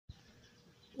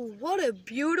What a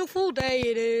beautiful day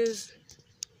it is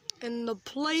in the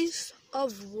place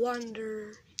of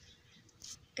wonder.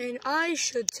 And I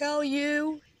should tell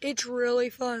you, it's really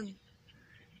fun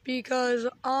because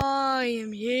I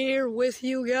am here with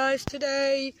you guys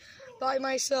today by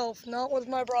myself, not with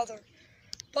my brother.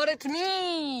 But it's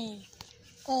me.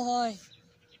 Oh, hi.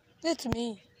 It's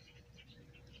me.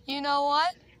 You know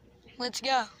what? Let's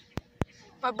go.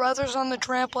 My brother's on the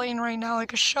trampoline right now. I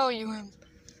can show you him.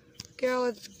 Okay,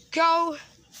 let's go.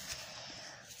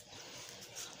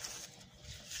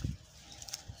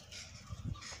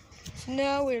 So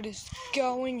now we're just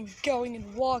going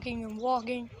and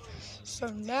walking. So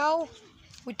now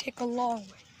we take a long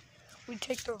way. We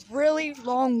take the really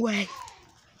long way.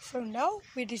 So now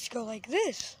we just go like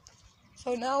this.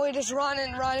 So now we just run.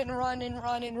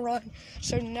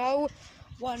 So no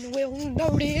one will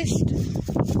notice.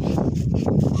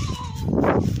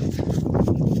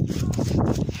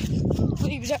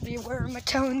 Leaves everywhere, am I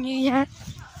telling you yet?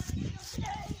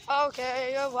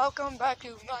 Okay, welcome back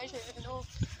to my channel.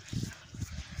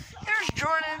 There's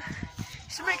Jordan.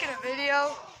 He's making a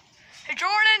video. Hey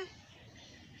Jordan!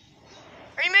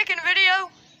 Are you making a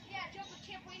video? Yeah, jump on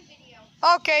trampoline video.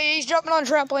 Okay, he's jumping on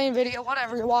trampoline video.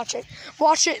 Whatever, you watch it.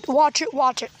 Watch it.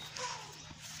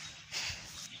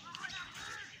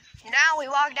 Now we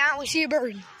walk down, we see a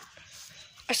bird.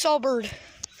 I saw a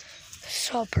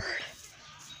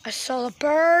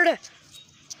bird.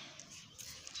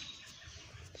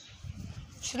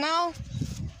 So now,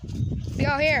 we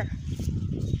go here.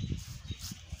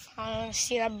 I want to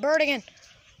see that bird again.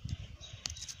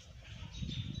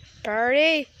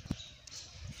 Birdie.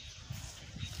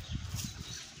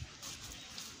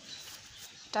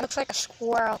 That looks like a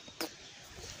squirrel.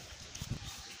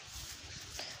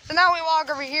 So now we walk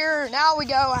over here. Now we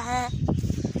go ahead.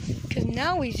 Because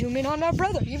now we zoom in on our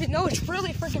brother. Even though it's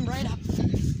really freaking bright out.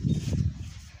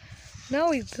 Now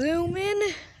we zoom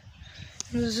in.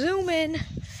 And zoom in.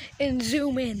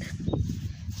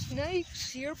 So now you can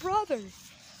see your brother.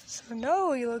 So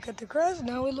now we look at the crest.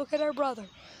 Now we look at our brother.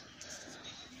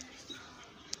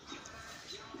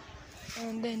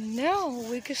 And then now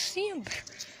we can see him.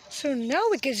 So now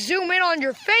we can zoom in on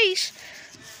your face.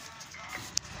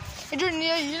 And Jordan,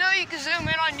 you know you can zoom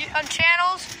in on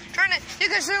channels. Jordan, you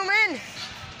can zoom in.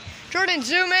 Jordan,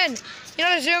 zoom in. You know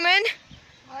how to zoom in?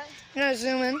 What? You know how to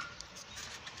zoom in?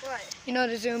 What? You know how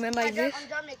to zoom in like this? I'm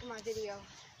done making my video.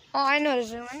 Oh, I know how to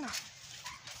zoom in.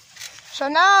 So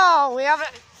now we have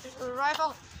a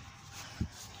rifle.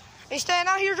 Are you staying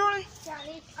out here, Jordan? Yeah,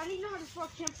 I need to know how to spell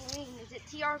trampoline. Is it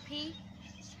TRP?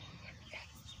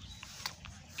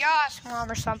 Gosh,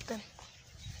 Mom, or something.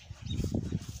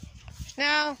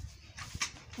 Now,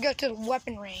 go to the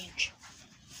weapon range.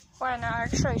 Wait, now I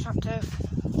can show you something too.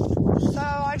 So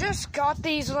I just got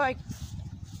these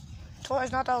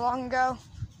toys not that long ago,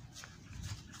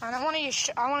 and I want to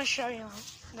show you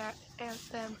that and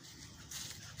them.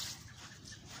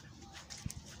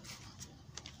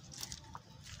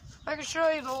 I can show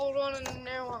you the old one and the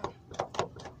new one.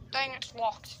 Dang, it's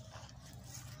locked.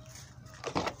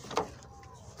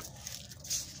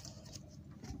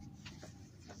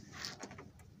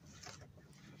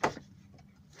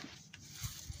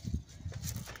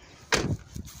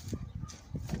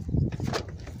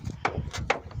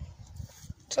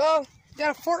 So,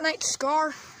 got a Fortnite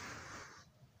scar.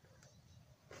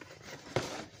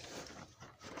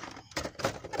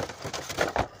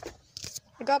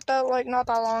 I got that not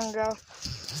that long ago.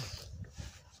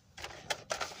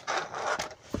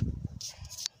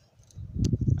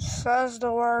 Says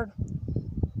the word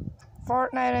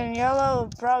Fortnite in yellow.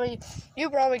 You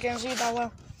probably can't see it that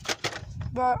well.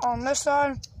 But on this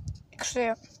side, you can see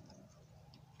it.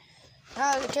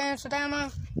 Now the chance of ammo,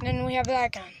 and then we have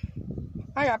that gun.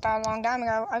 I got that a long time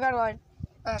ago. I got it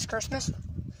last Christmas.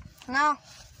 Now,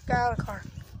 got out of the car.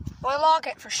 We'll lock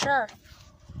it for sure.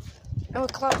 And we'll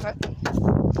close it.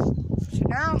 So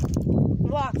now, we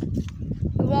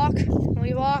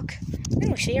walk,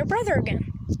 and we see our brother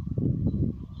again.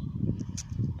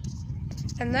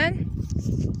 And then,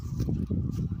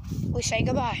 we say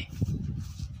goodbye.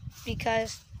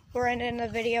 Because we're ending the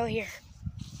video here.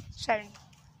 So,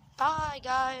 bye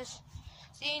guys.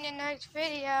 See you in the next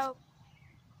video.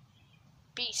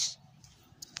 Peace.